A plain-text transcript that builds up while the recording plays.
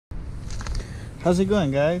How's it going,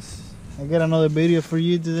 guys? I got another video for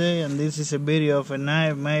you today, and this is a video of a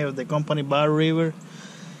knife made of the company River.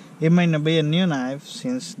 It might not be a new knife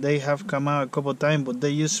since they have come out a couple times, but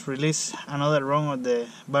they just released another run of the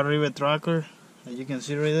River Trakker, as you can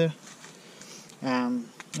see right there.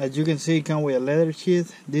 As you can see, it comes with a leather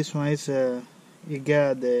sheath. This one is it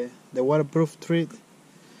got the waterproof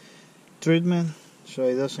treatment, so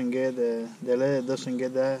it doesn't get the leather doesn't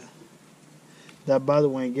get that bad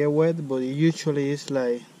when it get wet, but it usually is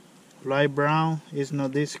like light brown. It's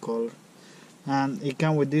not this color, and it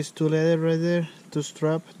comes with these two leather right there, two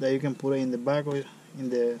strap that you can put it in the back in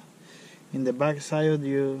the back side of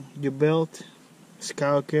your belt,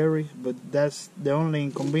 scout carry. But that's the only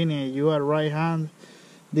inconvenience. You are right hand,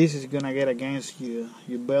 this is gonna get against your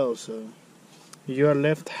belt. So if you are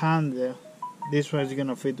left hand, this one is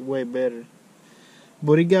gonna fit way better.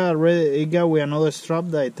 But it got with another strap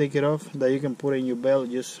that I take it off, that you can put in your belt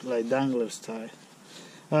just like dangler style.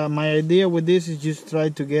 My idea with this is just try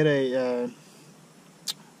to get a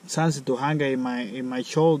something to hang in my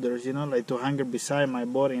shoulders, you know, like to hang it beside my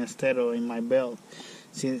body instead of in my belt,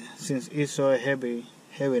 since it's so heavy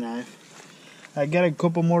knife. I got a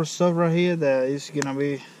couple more stuff right here that is gonna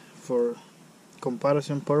be for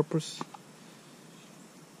comparison purpose.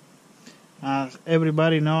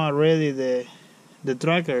 Everybody know already the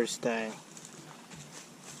tracker style.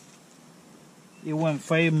 It went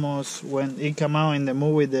famous when it came out in the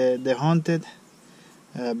movie The Haunted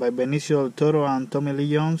by Benicio del Toro and Tommy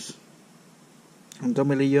Lee Jones. It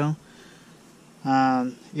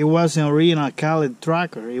was an original called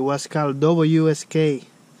tracker. It was called WSK,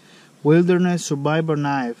 Wilderness Survivor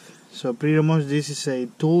Knife. So pretty much this is a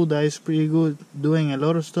tool that is pretty good doing a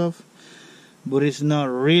lot of stuff, but it's not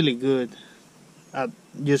really good at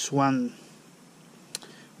just one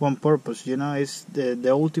purpose, you know. It's the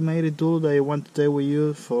ultimate tool that you want to take with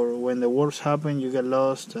you for when the worst happen, you get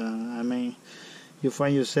lost. You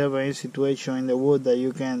find yourself in a situation in the wood that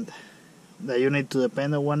you need to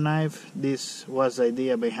depend on one knife. This was the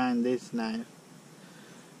idea behind this knife.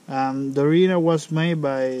 The original was made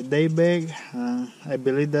by Dave Begg. I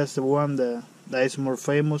believe that's the one that is more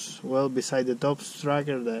famous. Well, beside the top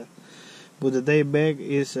tracker, but the Dave Begg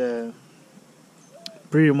is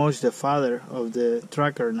pretty much the father of the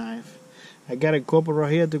tracker knife. I got a couple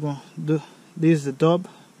right here to go do. This is the top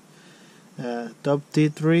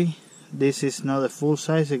T3. This is not a full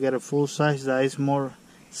size. I got a full size that is more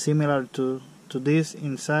similar to this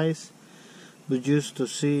in size, but just to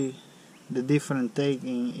see the different take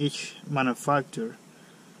in each manufacturer.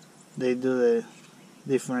 They do the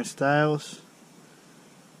different styles.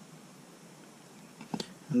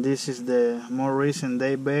 And this is the more recent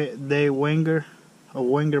Dave Wenger, a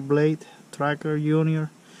Wenger blade tracker junior.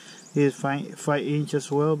 He is 5 inches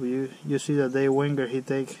as well, but you see that Dave Wenger, he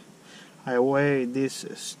take away this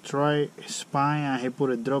straight spine and he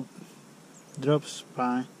put a drop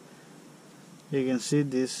spine. You can see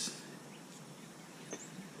this.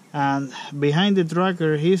 And behind the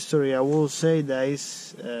tracker history, I will say that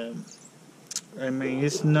it's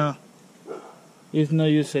not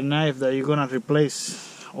just a knife that you're gonna replace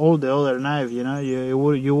all the other knives, you know.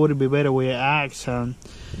 You would be better with an axe and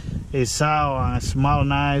a saw and a small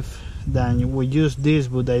knife than we use this.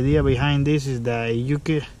 But the idea behind this is that your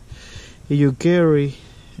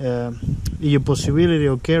possibility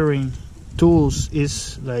of carrying tools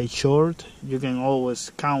is like short, you can always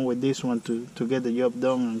count with this one to get the job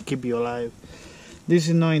done and keep you alive. This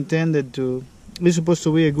is not intended to. It's supposed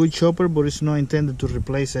to be a good chopper, but it's not intended to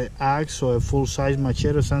replace an axe or a full-size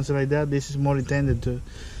machete or something like that. This is more intended to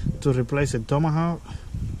replace a tomahawk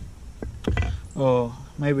or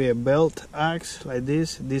maybe a belt axe like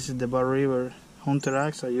this. This is the River Hunter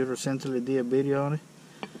axe. I recently did a video on it.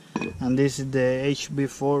 And this is the HB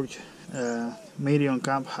Forge medium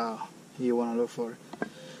camp how you want to look for it.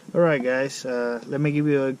 Alright guys, let me give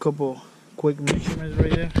you a couple quick measurements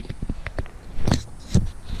right there.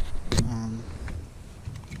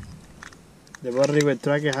 The River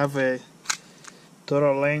Trakker have a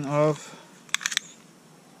total length of,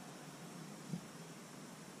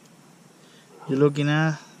 you're looking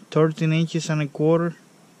at 13 inches and a quarter,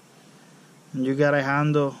 and you got a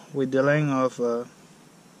handle with the length of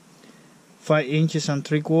 5 inches and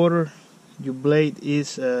 3/4. Your blade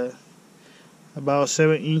is about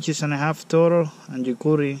 7 inches and a half total, and your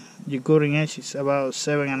cutting edge is about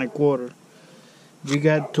 7 1/4. You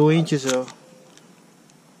got 2 inches of.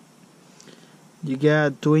 You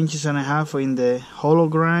got 2 inches and a half in the hollow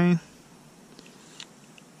grind,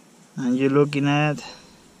 and you're looking at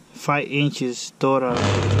 5 inches total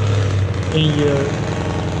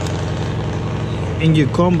in your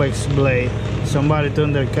convex blade. somebody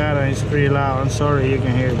turned their car and it's pretty loud. I'm sorry you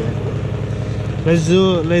can hear that.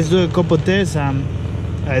 Let's do a couple tests, and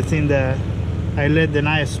I think that I let the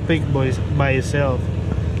knife speak by itself.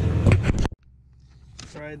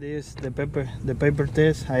 Try this, the paper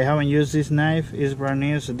test. I haven't used this knife, it's brand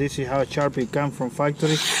new, so this is how sharp it comes from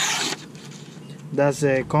factory. That's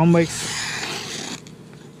the convex,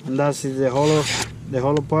 and that's the hollow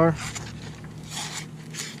part.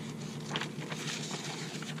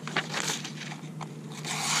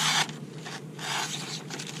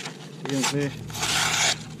 You can see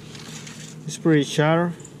it's pretty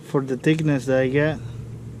sharp for the thickness that I get.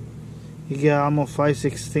 You get almost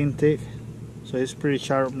 5/16 thick, so it's pretty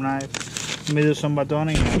sharp knife. Let me do some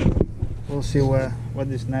batoning and we'll see what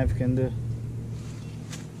this knife can do.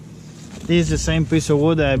 This is the same piece of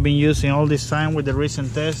wood that I've been using all this time with the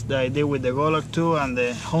recent test that I did with the Golok 2 and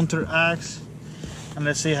the Hunter axe, and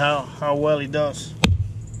let's see how well it does.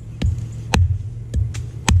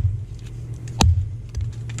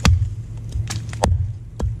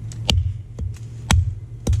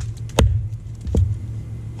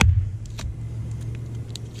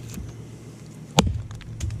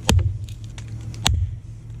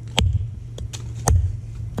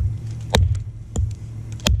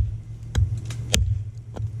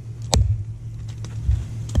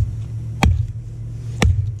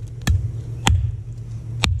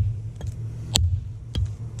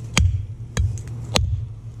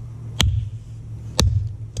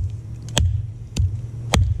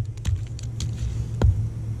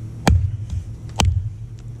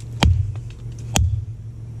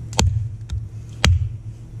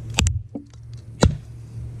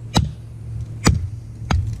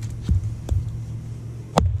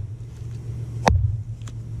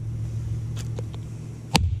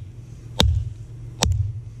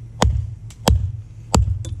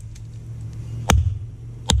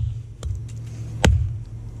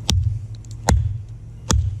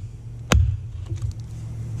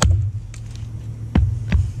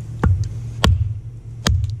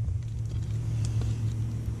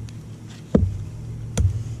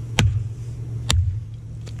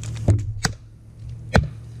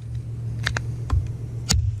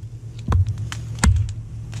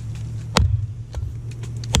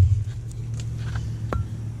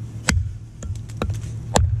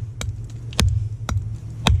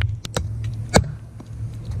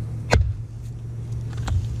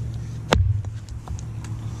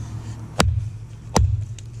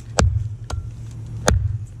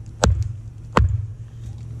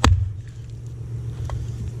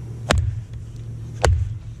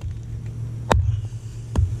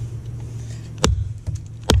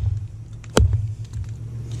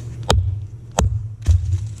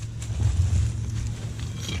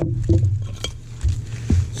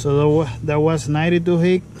 So that was 92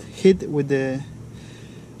 hit with the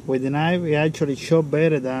knife. It actually shot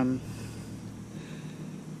better than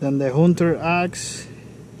the Hunter axe.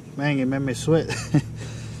 Man, it made me sweat.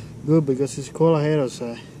 Good, because it's cold ahead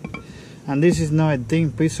outside. And this is not a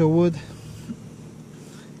thin piece of wood.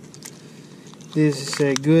 This is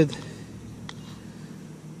a good.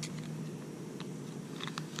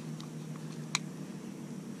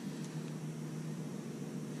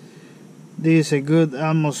 This is a good,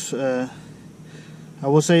 almost I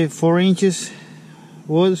would say 4 inches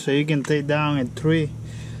wood, so you can take down a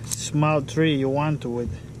small tree you want to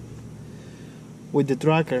with the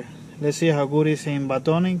tracker. Let's see how good it is in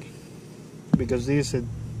batoning, because this is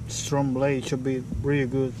a strong blade. It should be really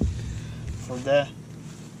good for that.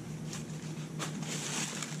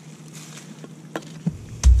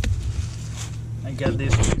 I got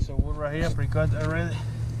this piece of wood right here pre-cut already.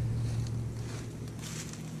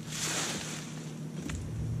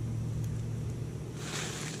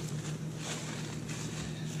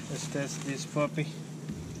 Let's test this puppy.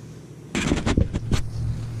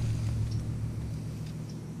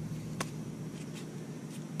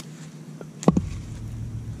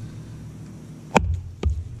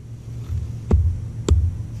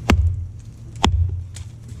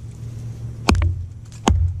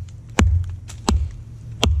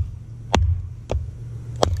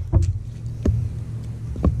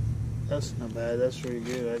 That's not bad, that's really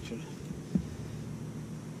good actually.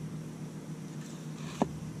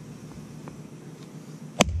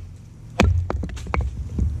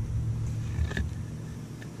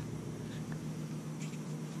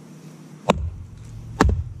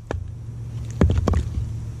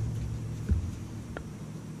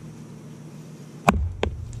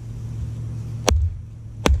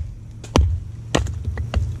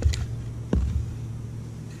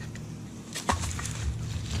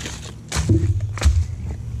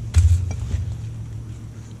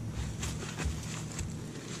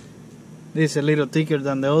 This is a little thicker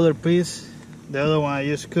than the other piece. The other one I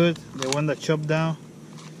just cut, the one that chopped down,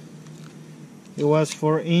 it was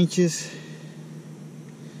 4 inches.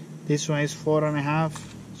 This one is 4.5,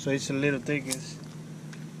 so it's a little thicker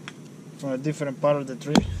from a different part of the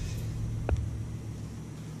tree.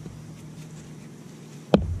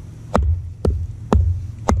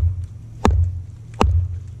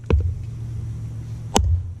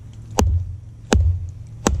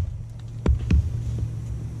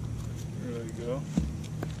 There we go.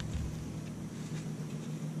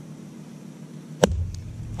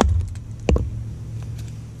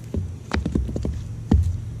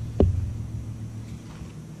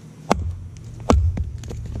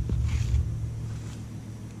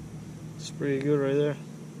 Pretty good right there.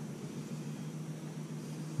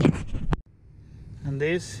 And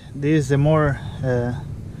this is the more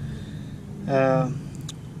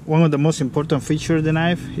one of the most important features of the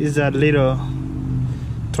knife is that little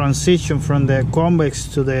transition from the convex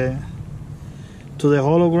to the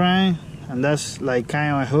hollow grind, and that's like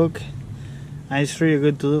kind of a hook, and it's really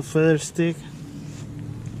good to do feather stick.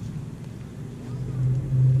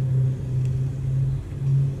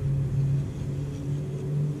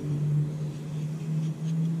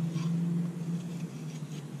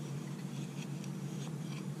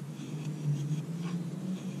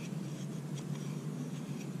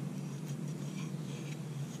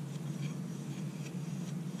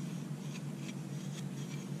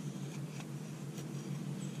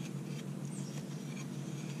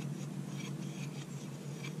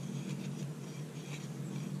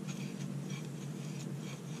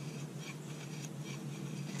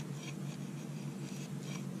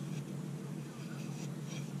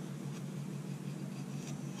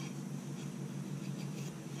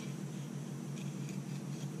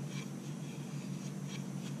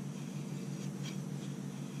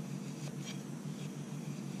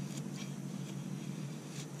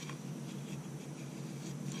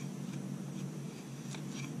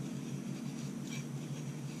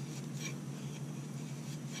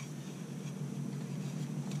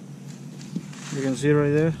 You can see right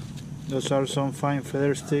there, those are some fine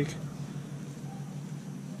feather stick.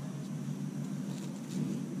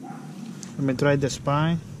 Let me try the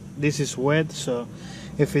spine. This is wet, so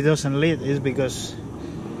if it doesn't lead, it's because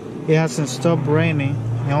it hasn't stopped raining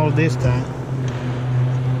in all this time.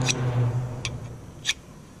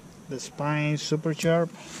 The spine is super sharp.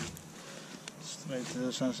 Let's try to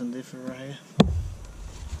do something different right here.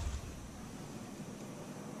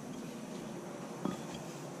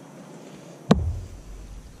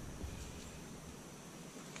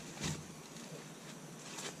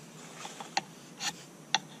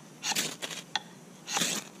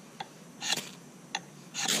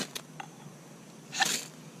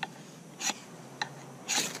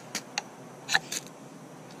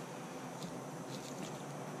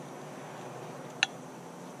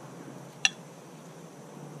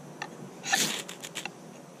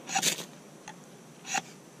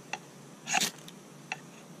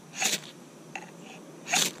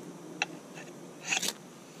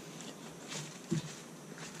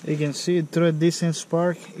 You can see it through a decent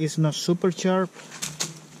spark. It's not super sharp,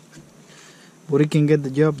 but it can get the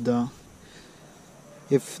job done.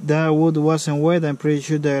 If that wood wasn't wet, I'm pretty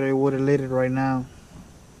sure that it would have lit it right now.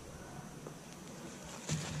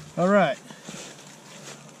 Alright.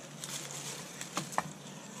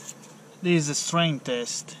 This is a strength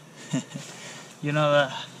test. You know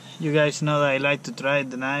that, you guys know that I like to try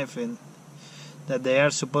the knife, and that they are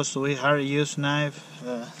supposed to be hard to use knife.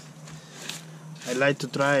 I like to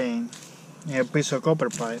try in a piece of copper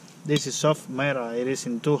pipe. This is soft metal, it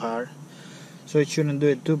isn't too hard, so it shouldn't do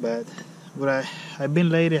it too bad. But I've been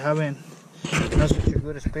lately having not such a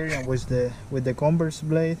good experience with the Converse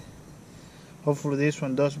blade. Hopefully this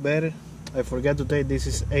one does better. I forgot to tell you, this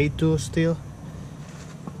is A2 steel.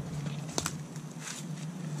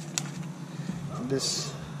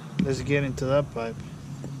 Let's get into that pipe.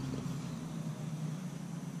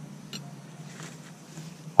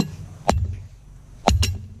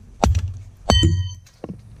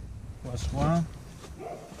 Was one.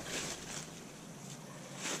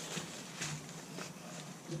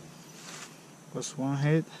 Was one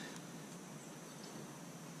hit.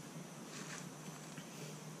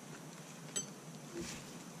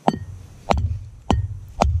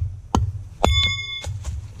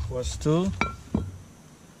 Was two.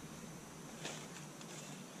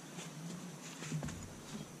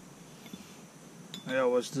 Yeah,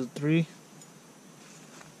 was the three.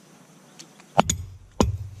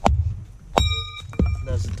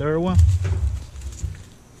 That's the third one.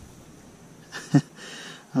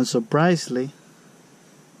 And surprisingly,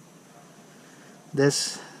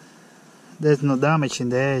 this there's no damage in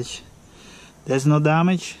the edge. There's no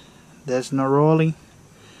damage, there's no rolling,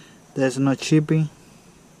 there's no chipping,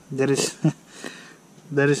 there is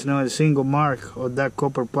there is no single mark of that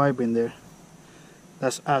copper pipe in there.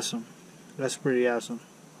 That's awesome. That's pretty awesome.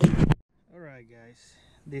 Alright guys,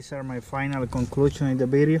 these are my final conclusion in the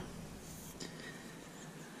video.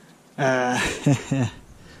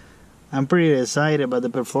 I'm pretty excited about the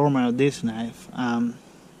performance of this knife.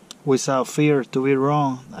 Without fear to be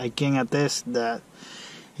wrong, I can attest that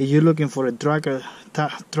if you're looking for a tracker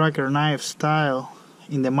knife style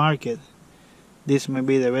in the market, this may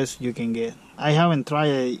be the best you can get. I haven't tried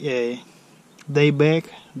a Dayback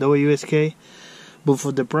WSK, but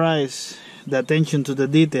for the price, the attention to the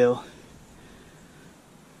detail,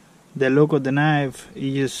 the look of the knife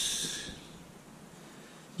is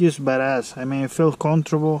just badass. I mean, it feels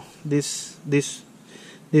comfortable. This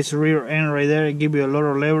rear end right there give you a lot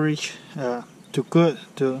of leverage to cut,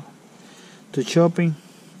 to chopping.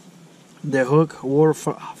 The hook worked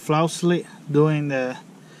flawlessly doing the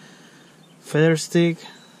feather stick.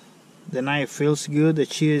 The knife feels good. The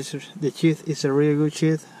sheath is a really good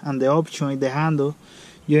sheath, and the option in the handle,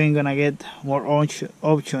 you ain't gonna get more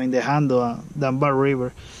option in the handle than Bad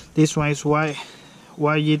River. This one is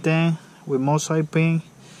YG10 with mosaic pin.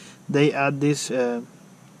 They add this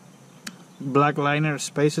black liner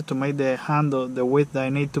spacer to make the handle the width that I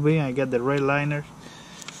need to be. I get the red liner,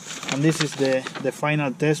 and this is the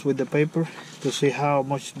final test with the paper to see how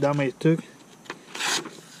much damage it took.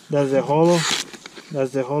 That's the hollow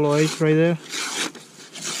edge right there.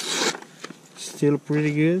 Still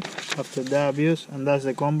pretty good after that abuse, and that's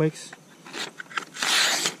the convex.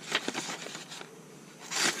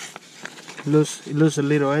 Lose a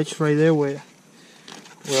little edge right there where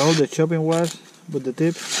all the chopping was, but the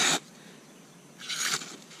tip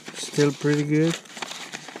still pretty good.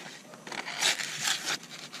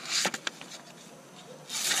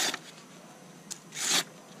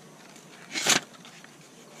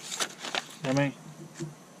 I mean,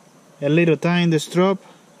 a little time in the strap,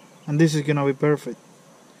 and this is gonna be perfect.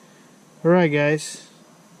 Alright guys,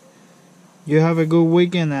 you have a good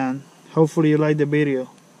weekend, and hopefully you like the video.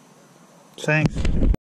 Thanks.